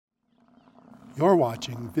You're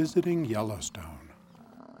watching Visiting Yellowstone.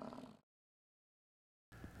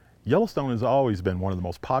 Yellowstone has always been one of the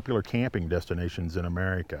most popular camping destinations in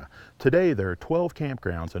America. Today there are 12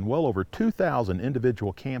 campgrounds and well over 2,000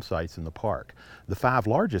 individual campsites in the park. The 5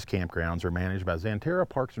 largest campgrounds are managed by Xanterra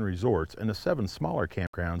Parks and Resorts, and the 7 smaller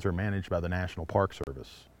campgrounds are managed by the National Park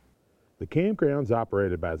Service. The campgrounds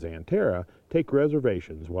operated by Xanterra take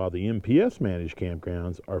reservations, while the MPS managed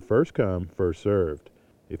campgrounds are first come, first served.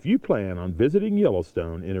 If you plan on visiting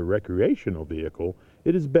Yellowstone in a recreational vehicle,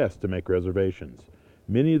 it is best to make reservations.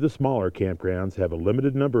 Many of the smaller campgrounds have a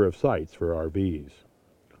limited number of sites for RVs.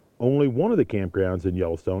 Only one of the campgrounds in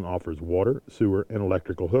Yellowstone offers water, sewer, and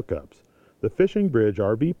electrical hookups. The Fishing Bridge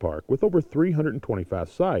RV Park, with over 325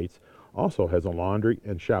 sites, also has a laundry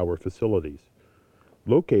and shower facilities.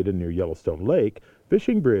 Located near Yellowstone Lake,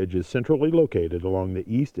 Fishing Bridge is centrally located along the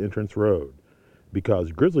East Entrance Road.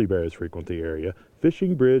 Because grizzly bears frequent the area,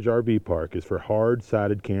 Fishing Bridge RV Park is for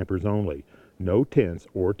hard-sided campers only. No tents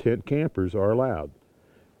or tent campers are allowed.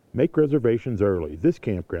 Make reservations early. This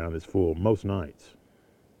campground is full most nights.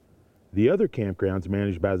 The other campgrounds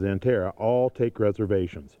managed by Xanterra all take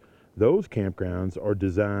reservations. Those campgrounds are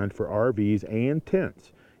designed for RVs and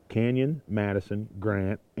tents. Canyon, Madison,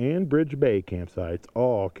 Grant, and Bridge Bay campsites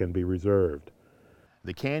all can be reserved.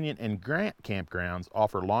 The Canyon and Grant campgrounds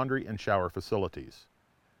offer laundry and shower facilities.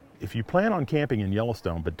 If you plan on camping in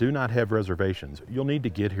Yellowstone but do not have reservations, you'll need to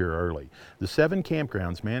get here early. The 7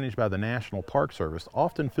 campgrounds managed by the National Park Service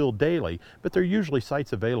often fill daily, but there are usually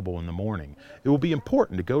sites available in the morning. It will be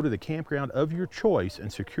important to go to the campground of your choice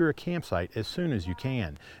and secure a campsite as soon as you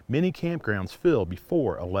can. Many campgrounds fill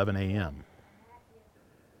before 11 a.m.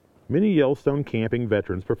 Many Yellowstone camping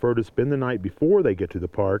veterans prefer to spend the night before they get to the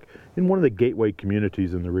park in one of the gateway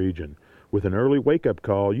communities in the region. With an early wake-up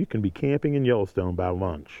call, you can be camping in Yellowstone by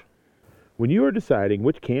lunch. When you are deciding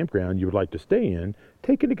which campground you would like to stay in,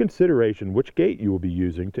 take into consideration which gate you will be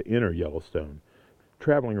using to enter Yellowstone.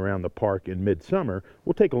 Traveling around the park in midsummer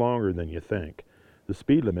will take longer than you think. The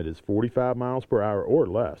speed limit is 45 miles per hour or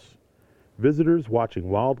less. Visitors watching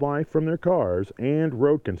wildlife from their cars and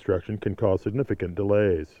road construction can cause significant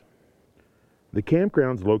delays. The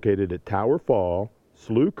campgrounds located at Tower Fall,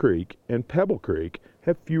 Slough Creek, and Pebble Creek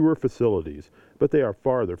have fewer facilities, but they are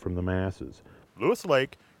farther from the masses. Lewis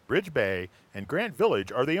Lake, Bridge Bay, and Grant Village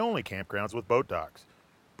are the only campgrounds with boat docks.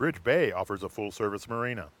 Bridge Bay offers a full-service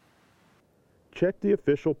marina. Check the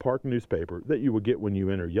official park newspaper that you will get when you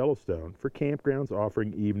enter Yellowstone for campgrounds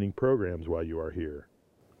offering evening programs while you are here.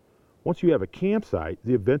 Once you have a campsite,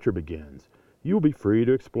 the adventure begins. You will be free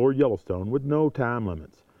to explore Yellowstone with no time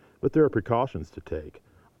limits, but there are precautions to take.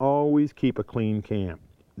 Always keep a clean camp.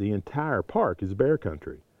 The entire park is bear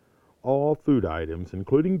country. All food items,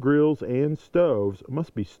 including grills and stoves,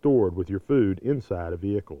 must be stored with your food inside a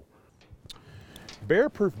vehicle.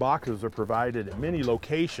 Bear-proof boxes are provided at many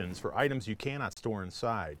locations for items you cannot store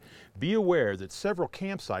inside. Be aware that several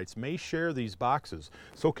campsites may share these boxes,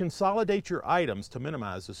 so consolidate your items to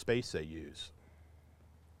minimize the space they use.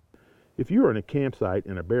 If you are in a campsite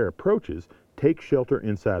and a bear approaches, take shelter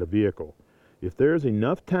inside a vehicle. If there is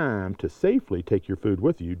enough time to safely take your food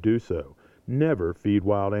with you, do so. Never feed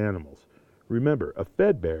wild animals. Remember, a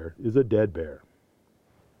fed bear is a dead bear.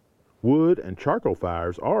 Wood and charcoal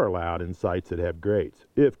fires are allowed in sites that have grates,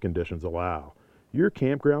 if conditions allow. Your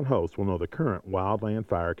campground host will know the current wildland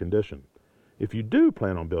fire condition. If you do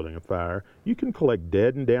plan on building a fire, you can collect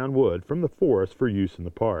dead and down wood from the forest for use in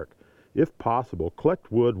the park. If possible,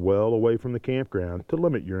 collect wood well away from the campground to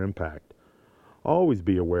limit your impact. Always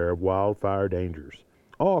be aware of wildfire dangers.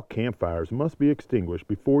 All campfires must be extinguished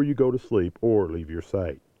before you go to sleep or leave your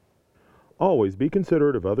site. Always be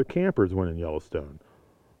considerate of other campers when in Yellowstone.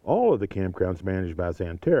 All of the campgrounds managed by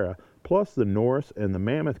Xanterra, plus the Norris and the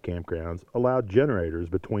Mammoth campgrounds, allow generators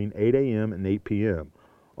between 8 a.m. and 8 p.m.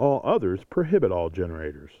 All others prohibit all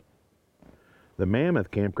generators. The Mammoth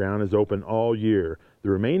campground is open all year. The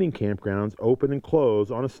remaining campgrounds open and close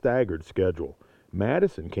on a staggered schedule.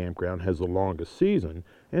 Madison Campground has the longest season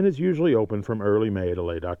and is usually open from early May to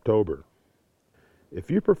late October.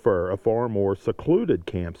 If you prefer a far more secluded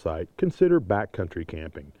campsite, consider backcountry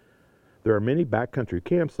camping. There are many backcountry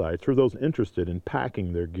campsites for those interested in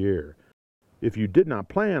packing their gear. If you did not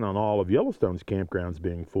plan on all of Yellowstone's campgrounds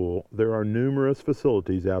being full, there are numerous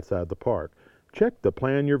facilities outside the park. Check the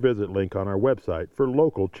Plan Your Visit link on our website for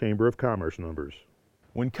local Chamber of Commerce numbers.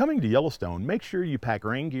 When coming to Yellowstone, make sure you pack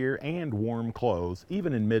rain gear and warm clothes,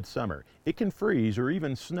 even in midsummer. It can freeze or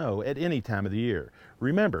even snow at any time of the year.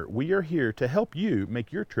 Remember, we are here to help you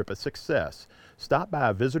make your trip a success. Stop by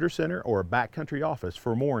a visitor center or a backcountry office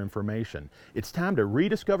for more information. It's time to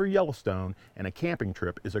rediscover Yellowstone, and a camping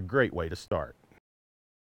trip is a great way to start.